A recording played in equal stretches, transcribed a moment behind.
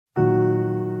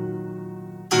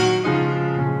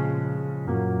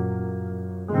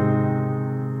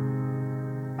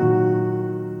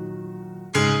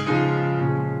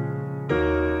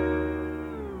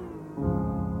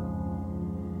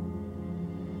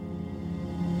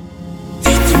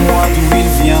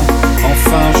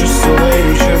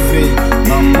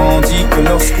Maman dit que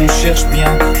lorsqu'on cherche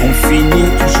bien, on finit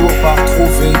toujours par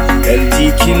trouver. Elle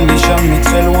dit qu'il n'est jamais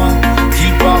très loin,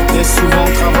 qu'il part très souvent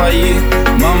travailler.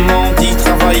 Maman dit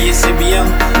travailler c'est bien,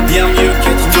 bien mieux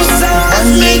qu'être mal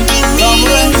accompagné.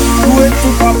 Où est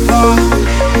ton papa?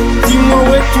 Dis-moi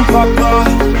où est ton papa?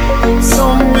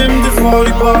 Sans même devoir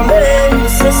lui parler,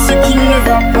 c'est ce qui ne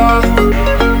va pas.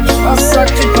 Ah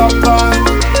sacré papa,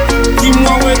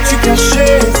 dis-moi où es-tu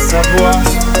caché? Savoir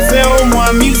faire au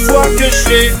moins 1000 fois que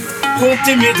j'ai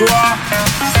compté mes doigts.